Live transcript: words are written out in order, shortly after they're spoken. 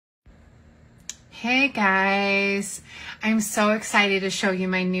Hey guys, I'm so excited to show you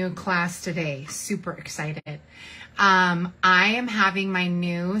my new class today. Super excited. I am having my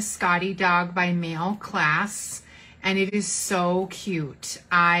new Scottie Dog by Mail class, and it is so cute.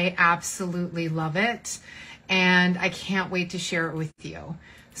 I absolutely love it, and I can't wait to share it with you.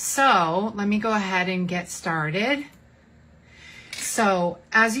 So let me go ahead and get started. So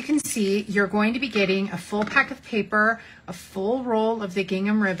as you can see, you're going to be getting a full pack of paper, a full roll of the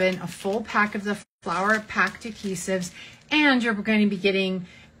gingham ribbon, a full pack of the flower packed adhesives, and you're going to be getting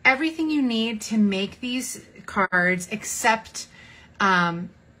everything you need to make these cards except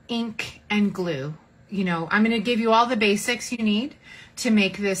ink and glue. You know, I'm going to give you all the basics you need to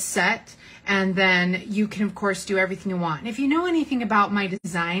make this set, and then you can of course do everything you want. And if you know anything about my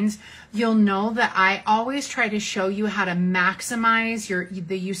designs, you'll know that I always try to show you how to maximize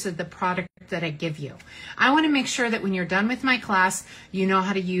the use of the product that I give you. I want to make sure that when you're done with my class, you know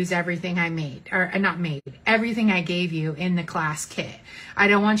how to use everything I made, or not made, everything I gave you in the class kit. I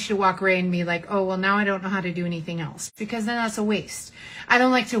don't want you to walk away and be like, oh, well, now I don't know how to do anything else, because then that's a waste. I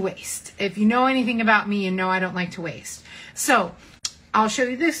don't like to waste. If you know anything about me, you know I don't like to waste. So I'll show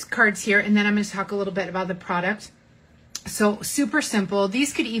you these cards here, and then I'm going to talk a little bit about the product. So super simple.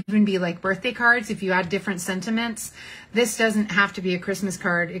 These could even be like birthday cards if you add different sentiments. This doesn't have to be a Christmas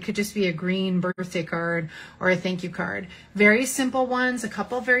card. It could just be a green birthday card or a thank you card. Very simple ones, a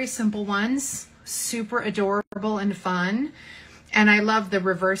couple of very simple ones, super adorable and fun. And I love the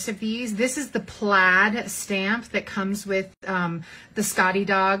reverse of these. This is the plaid stamp that comes with the Scottie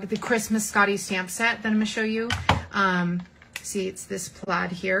Dog, the Christmas Scottie stamp set that I'm going to show you. See, it's this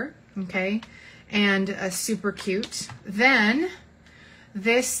plaid here, okay, and super cute. Then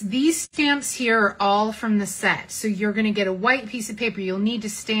these stamps here are all from the set. So you're going to get a white piece of paper. You'll need to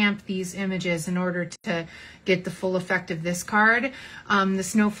stamp these images in order to get the full effect of this card. The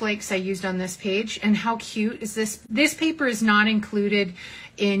snowflakes I used on this page. And how cute is this? This paper is not included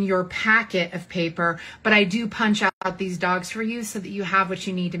in your packet of paper, but I do punch out these dogs for you so that you have what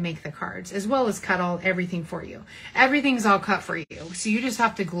you need to make the cards, as well as cut everything for you. Everything's all cut for you. So you just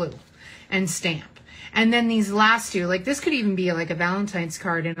have to glue and stamp. And then these last two, like this could even be like a Valentine's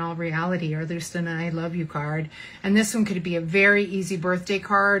card in all reality, or just an I love you card. And this one could be a very easy birthday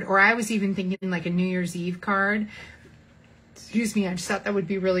card, or I was even thinking like a New Year's Eve card. Excuse me, I just thought that would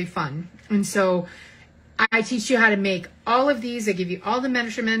be really fun. And so I teach you how to make all of these. I give you all the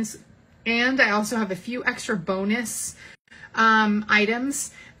measurements, and I also have a few extra bonus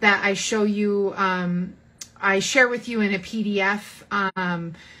items that I show you, I share with you in a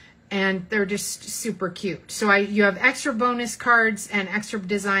PDF, and they're just super cute. So you have extra bonus cards and extra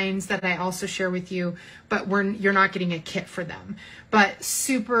designs that I also share with you, but you're not getting a kit for them. But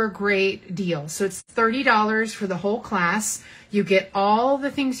super great deal. So it's $30 for the whole class. You get all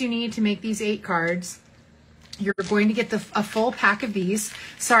the things you need to make these 8 cards. You're going to get a full pack of these.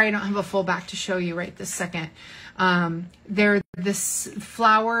 Sorry, I don't have a full back to show you right this second. They're this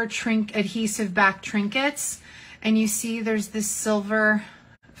flower adhesive back trinkets. And you see there's this silver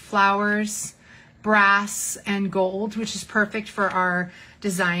flowers, brass, and gold, which is perfect for our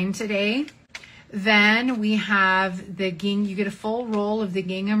design today. Then we have you get a full roll of the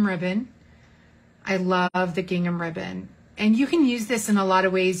gingham ribbon. I love the gingham ribbon. And you can use this in a lot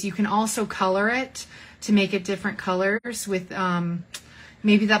of ways. You can also color it to make it different colors with,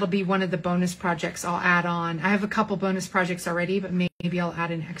 maybe that'll be one of the bonus projects I'll add on. I have a couple bonus projects already, but maybe I'll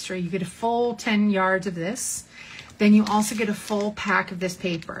add an extra. You get a full 10 yards of this. Then you also get a full pack of this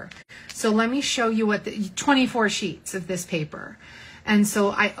paper. So let me show you 24 sheets of this paper. And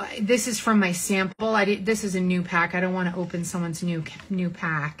so this is from my sample. This is a new pack. I don't want to open someone's new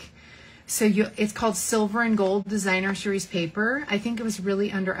pack. So it's called Silver and Gold Designer Series paper. I think it was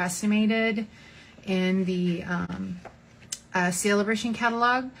really underestimated in the Celebration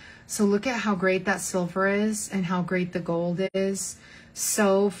catalog. So look at how great that silver is and how great the gold is.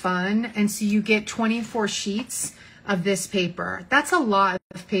 So fun. And so you get 24 sheets of this paper. That's a lot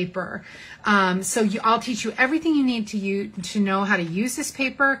of paper. So I'll teach you everything you need to know how to use this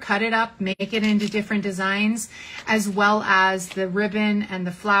paper, cut it up, make it into different designs, as well as the ribbon and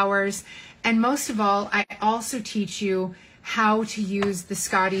the flowers. And most of all, I also teach you how to use the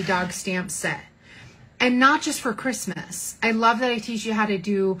Scottie Dog stamp set. And not just for Christmas. I love that I teach you how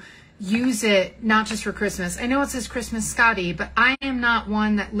to use it not just for Christmas. I know it says Christmas Scottie, but I am not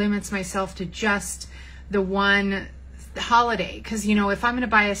one that limits myself to just the one holiday, because you know, if I'm going to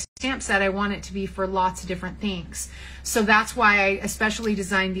buy a stamp set, I want it to be for lots of different things. So that's why I especially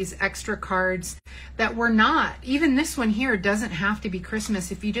designed these extra cards that were not, even this one here doesn't have to be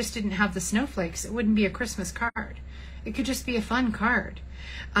Christmas. If you just didn't have the snowflakes, it wouldn't be a Christmas card. It could just be a fun card.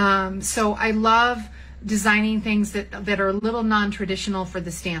 So I love designing things that are a little non-traditional for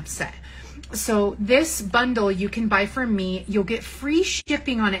the stamp set. So this bundle you can buy from me. You'll get free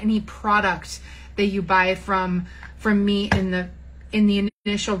shipping on any product that you buy from me in the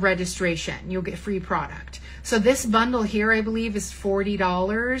initial registration. You'll get free product. So this bundle here, I believe, is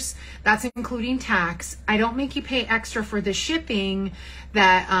 $40. That's including tax. I don't make you pay extra for the shipping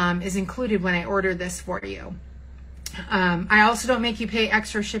that is included when I order this for you. I also don't make you pay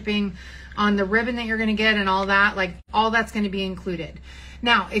extra shipping on the ribbon that you're going to get and all that. Like, all that's going to be included.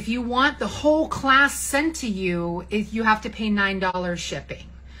 Now, if you want the whole class sent to you, you have to pay $9 shipping.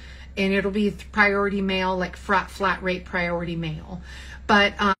 And it'll be priority mail, like flat rate priority mail.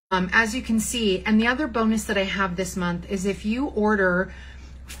 But as you can see, and the other bonus that I have this month is if you order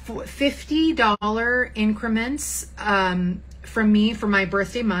 $50 increments from me for my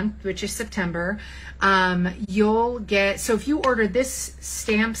birthday month, which is September, you'll get, so if you order this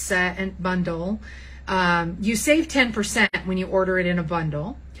stamp set and bundle, you save 10% when you order it in a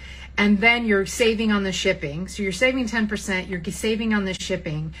bundle. And then you're saving on the shipping. So you're saving 10%, you're saving on the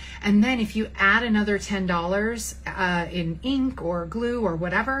shipping. And then if you add another $10 in ink or glue or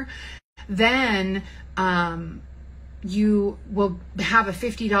whatever, then you will have a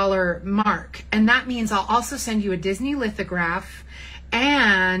 $50 mark. And that means I'll also send you a Disney lithograph,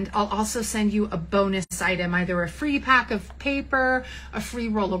 and I'll also send you a bonus item, either a free pack of paper, a free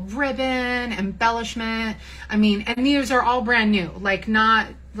roll of ribbon, embellishment. I mean, and these are all brand new, like not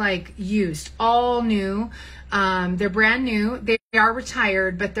like used, all new. They're brand new. They are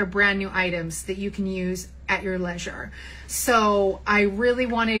retired, but they're brand new items that you can use at your leisure. So I really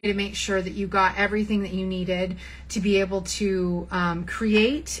wanted to make sure that you got everything that you needed to be able to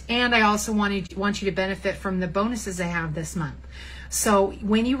create. And I also want you to benefit from the bonuses I have this month. So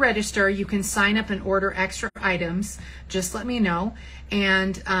when you register, you can sign up and order extra items. Just let me know.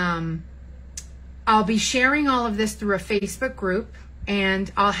 And I'll be sharing all of this through a Facebook group.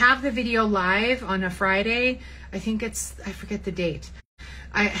 And I'll have the video live on a Friday. I think it's, I forget the date.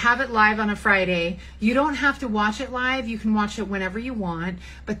 I have it live on a Friday. You don't have to watch it live. You can watch it whenever you want.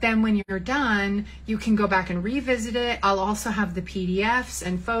 But then when you're done, you can go back and revisit it. I'll also have the PDFs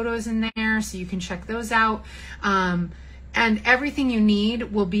and photos in there, so you can check those out. And everything you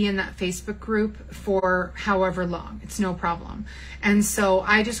need will be in that Facebook group for however long. It's no problem. And so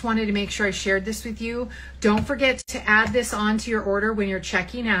I just wanted to make sure I shared this with you. Don't forget to add this onto your order when you're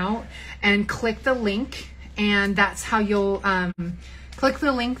checking out, and click the link. And that's how you'll click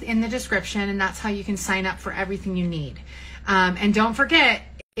the link in the description, and that's how you can sign up for everything you need. And don't forget,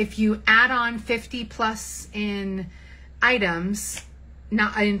 if you add on 50 plus in items,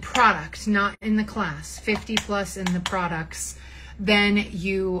 not in product, not in the class, 50 plus in the products, then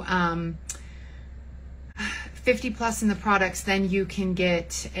you 50 plus in the products, then you can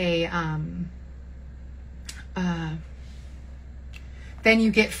get a then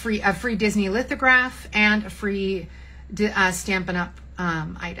you get a free Disney lithograph and a free Stampin' Up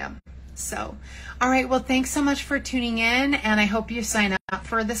item. So, all right, well, thanks so much for tuning in, and I hope you sign up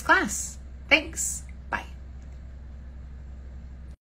for this class. Thanks.